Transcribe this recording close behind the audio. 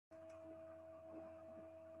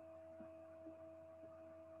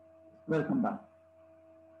Welcome back.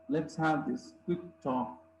 Let's have this quick talk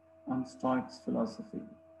on Stoics philosophy.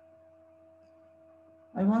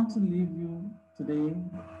 I want to leave you today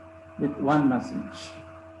with one message,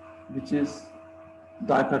 which is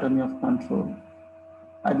dichotomy of control.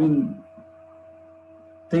 I've been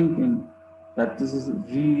thinking that this is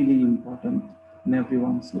really important in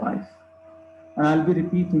everyone's life, and I'll be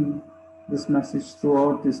repeating this message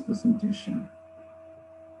throughout this presentation.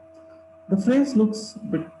 The phrase looks a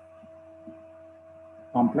bit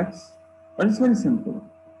complex, but it's very simple.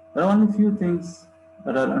 There are only few things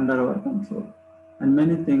that are under our control, and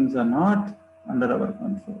many things are not under our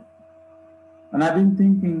control. And I've been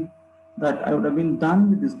thinking that I would have been done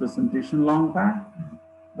with this presentation long back,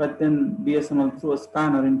 but then BSNL threw a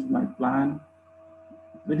spanner into my plan.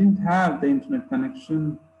 We didn't have the internet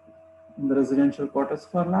connection in the residential quarters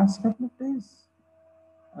for the last couple of days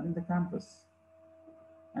or in the campus.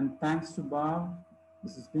 And thanks to Bob,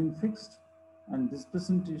 this has been fixed, and this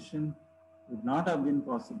presentation would not have been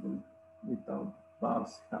possible without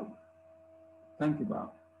Bob's help. Thank you,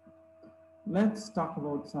 Bob. Let's talk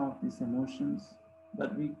about some of these emotions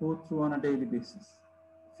that we go through on a daily basis.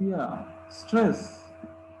 Fear, stress,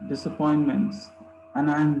 disappointments, and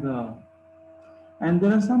anger. And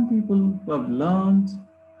there are some people who have learned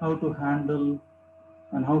how to handle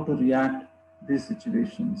and how to react these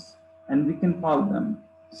situations. And we can call them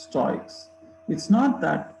stoics. It's not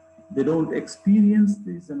that they don't experience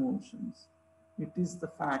these emotions. It is the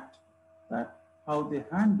fact that how they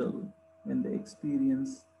handle when they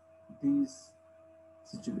experience these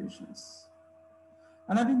situations.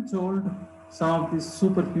 And I've been told some of these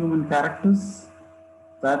superhuman characters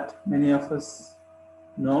that many of us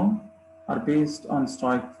know are based on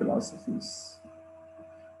Stoic philosophies.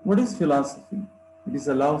 What is philosophy? It is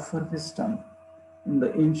a love for wisdom. In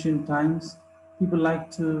the ancient times, people like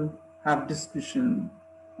to have discussion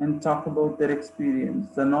and talk about their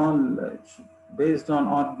experience, the knowledge based on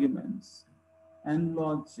arguments and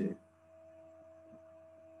logic.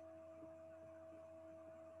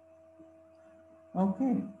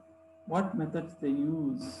 Okay, what methods they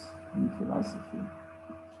use in philosophy?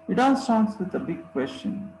 It all starts with a big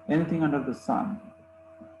question, anything under the sun.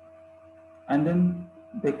 And then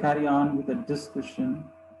they carry on with a discussion.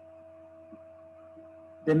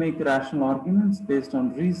 They make rational arguments based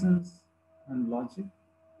on reasons and logic,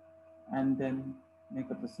 and then make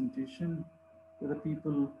a presentation to the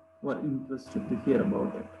people who are interested to hear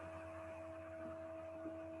about it.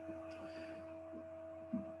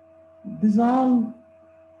 This all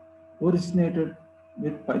originated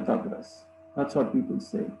with Pythagoras. That's what people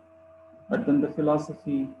say. But then the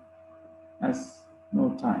philosophy has no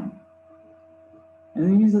time.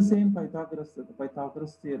 And it is the same Pythagoras that the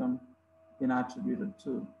Pythagoras theorem been attributed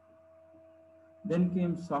to. Then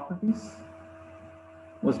came Socrates,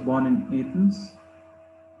 was born in Athens.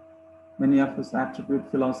 Many of us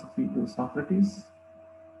attribute philosophy to Socrates.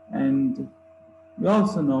 And we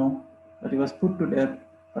also know that he was put to death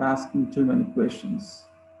for asking too many questions.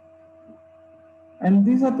 And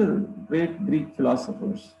these are the great Greek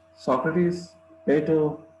philosophers, Socrates,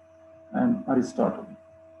 Plato, and Aristotle.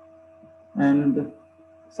 And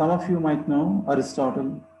some of you might know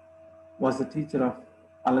Aristotle was the teacher of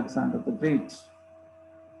Alexander the Great.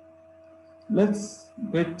 Let's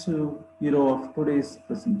get to hero of today's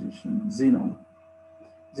presentation, Zeno.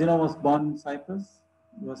 Zeno was born in Cyprus.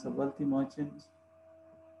 He was a wealthy merchant,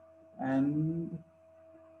 and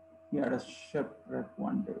he had a shipwreck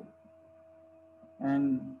one day.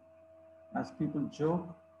 And as people joke,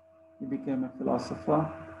 he became a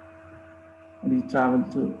philosopher, and he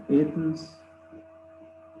traveled to Athens,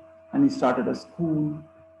 and he started a school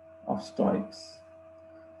of Stoics.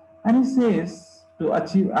 And he says to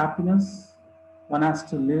achieve happiness, one has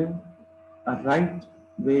to live a right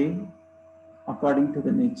way according to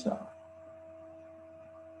the nature.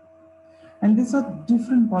 And these are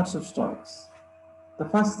different parts of Stoics. The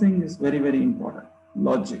first thing is very, very important,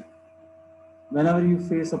 logic. Whenever you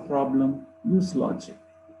face a problem, use logic,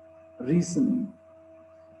 reasoning.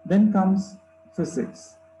 Then comes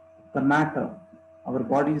physics, the matter. Our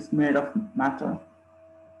body is made of matter.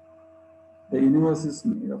 The universe is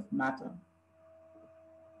made of matter.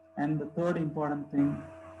 And the third important thing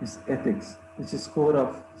is ethics, which is core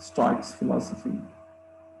of Stoics philosophy.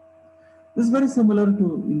 This is very similar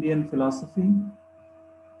to Indian philosophy.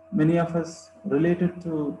 Many of us related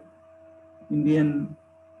to Indian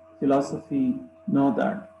philosophy know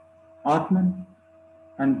that Atman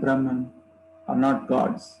and Brahman are not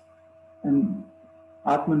gods. And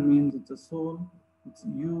Atman means it's a soul, it's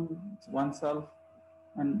you, it's oneself,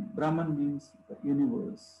 and Brahman means the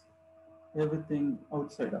universe, everything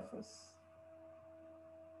outside of us.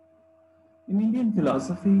 In Indian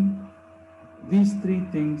philosophy, these three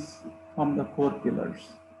things form the core pillars: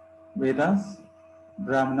 Vedas,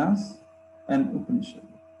 Brahmanas, and Upanishad.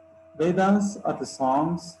 Vedas are the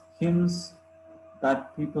songs, hymns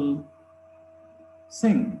that people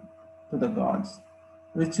sing to the gods.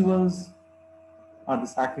 Rituals are the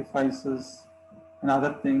sacrifices and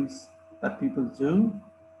other things that people do.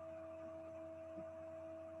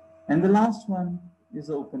 And the last one is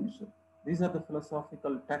the Upanishad. These are the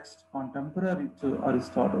philosophical texts contemporary to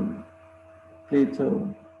Aristotle,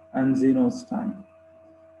 Plato, and Zeno's time.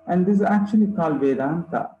 And this is actually called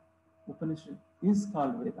Vedanta. Upanishad is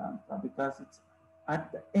called Vedanta because it's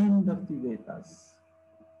at the end of the Vedas.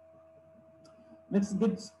 Let's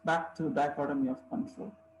get back to dichotomy of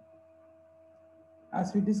control.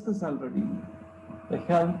 As we discussed already, the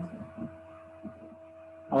health,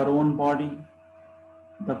 our own body,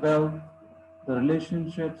 the wealth, the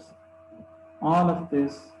relationships, all of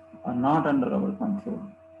this are not under our control.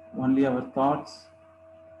 Only our thoughts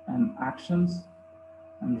and actions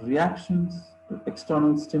and reactions to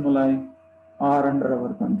external stimuli are under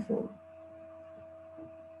our control.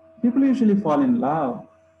 People usually fall in love,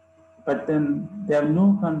 but then they have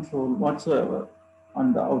no control whatsoever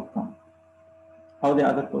on the outcome, how the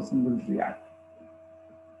other person will react.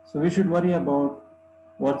 So we should worry about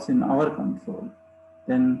what's in our control.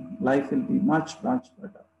 Then life will be much, much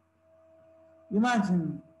better.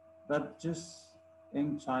 Imagine that just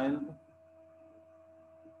young child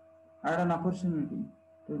had an opportunity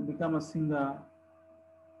to become a singer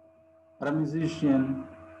or a musician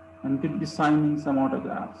and could be signing some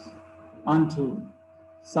autographs until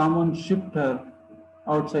someone shipped her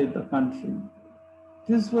outside the country.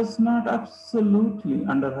 This was not absolutely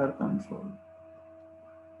under her control.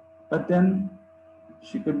 But then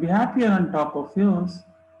she could be happier on top of yours.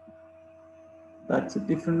 That's a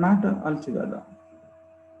different matter altogether.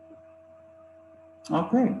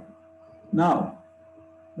 Okay. Now,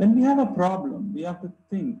 when we have a problem, we have to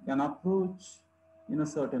think and approach in a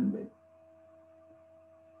certain way.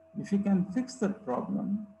 If you can fix that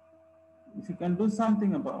problem, if you can do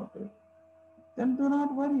something about it, then do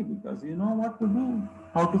not worry because you know what to do,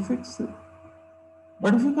 how to fix it.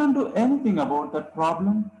 But if you can't do anything about that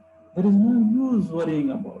problem, there is no use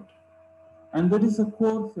worrying about it. And that is a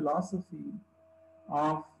core philosophy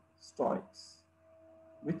of Stoics,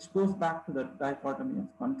 which goes back to the dichotomy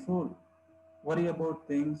of control. Worry about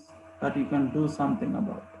things that you can do something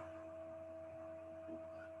about.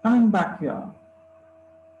 Coming back here,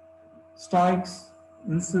 Stoics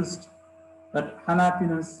insist that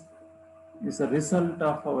unhappiness is a result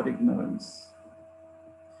of our ignorance.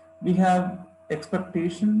 We have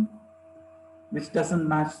expectation which doesn't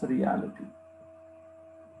match the reality,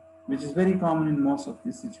 which is very common in most of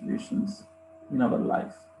these situations in our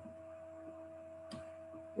life.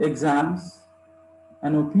 Exams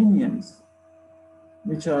and opinions,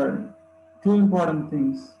 which are two important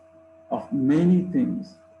things of many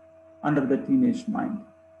things under the teenage mind.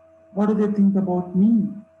 What do they think about me?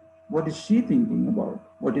 What is she thinking about?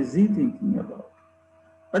 What is he thinking about?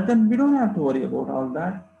 But then we don't have to worry about all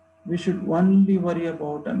that. We should only worry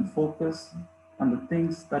about and focus on the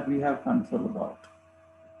things that we have control about.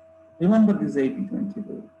 Remember this 80-20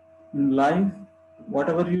 rule. In life,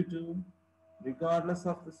 whatever you do, regardless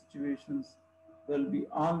of the situations, there will be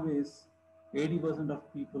always 80%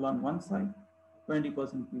 of people on one side, 20%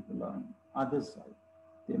 people on other side.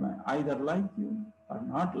 They might either like you or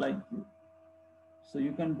not like you. So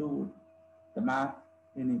you can do the math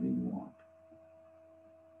any way you want.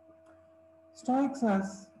 Stoics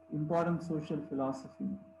has important social philosophy,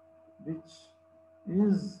 which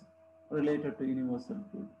is related to universal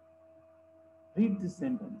truth. Read this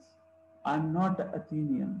sentence. I'm not an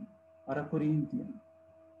Athenian or a Corinthian,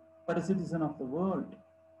 but a citizen of the world.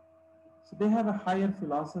 So they have a higher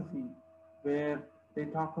philosophy where they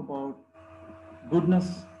talk about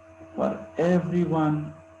goodness for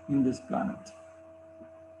everyone in this planet.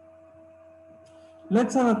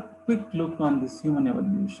 Let's have a quick look on this human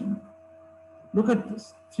evolution. Look at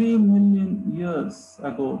this. 3 million years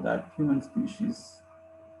ago that human species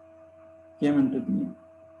came into being.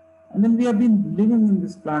 And then we have been living in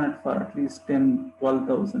this planet for at least 10,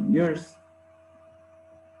 12,000 years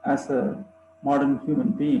as a modern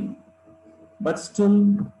human being. But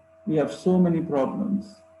still, we have so many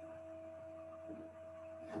problems.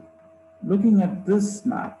 Looking at this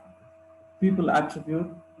map, people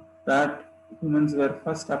attribute that humans were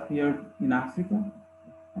first appeared in Africa,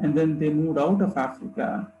 and then they moved out of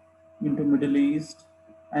Africa into Middle East,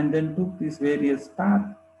 and then took these various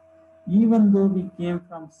paths. Even though we came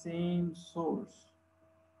from same source,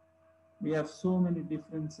 we have so many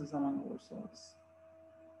differences among ourselves.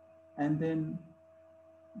 and then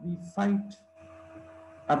we fight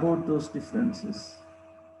about those differences,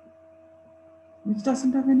 which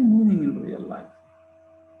doesn't have any meaning in real life.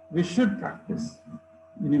 We should practice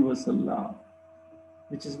universal love,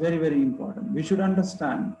 which is very, very important. We should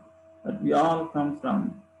understand that we all come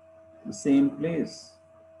from the same place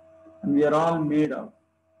and we are all made of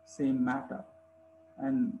same matter.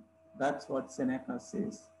 And that's what Seneca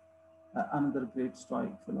says, another great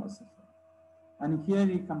Stoic philosopher. And here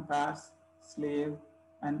he compares slave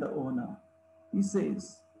and the owner. He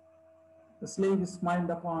says, the slave is smiled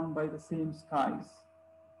upon by the same skies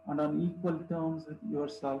and on equal terms with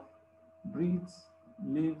yourself, breathes,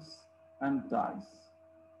 lives, and dies.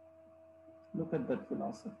 Look at that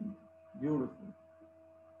philosophy. Beautiful.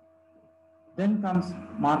 Then comes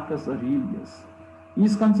Marcus Aurelius. He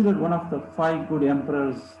is considered one of the 5 good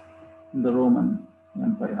emperors in the Roman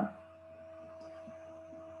Empire.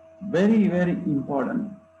 Very, very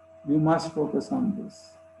important. We must focus on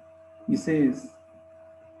this. He says,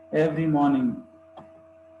 every morning,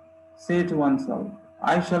 say to oneself,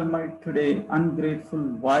 I shall meet today ungrateful,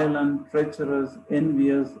 violent, treacherous,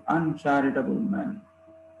 envious, uncharitable men,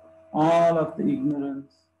 all of the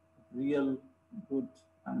ignorance, real, good,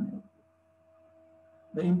 and evil.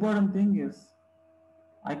 The important thing is,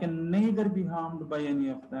 I can neither be harmed by any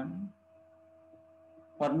of them,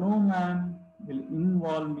 for no man will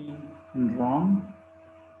involve me in wrong,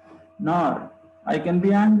 nor I can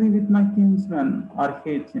be angry with my kinsman or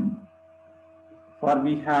hate him, for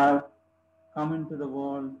we have come into the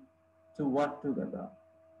world to work together.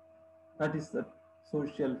 That is the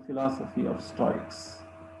social philosophy of Stoics,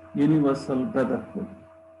 universal brotherhood.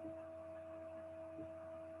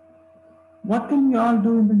 What can we all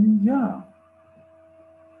do in the new year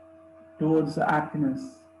towards happiness?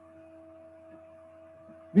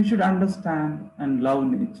 We should understand and love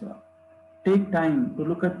nature. Take time to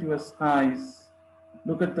look at your skies,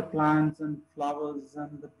 look at the plants and flowers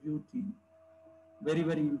and the beauty. Very,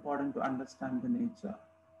 very important to understand the nature.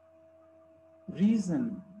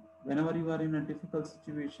 Reason. Whenever you are in a difficult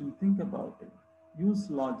situation, think about it. Use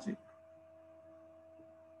logic.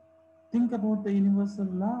 Think about the universal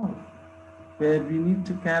love, where we need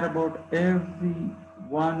to care about every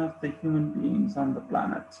one of the human beings on the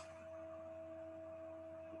planet.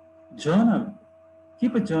 Journal.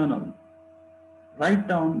 Keep a journal. Write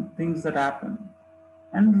down things that happen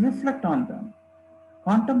and reflect on them.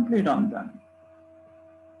 Contemplate on them.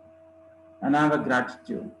 And have a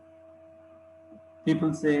gratitude.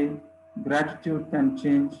 People say gratitude can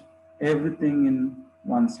change everything in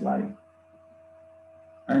one's life.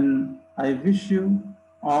 And I wish you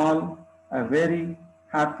all a very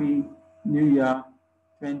happy New Year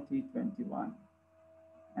 2021.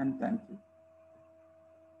 And thank you.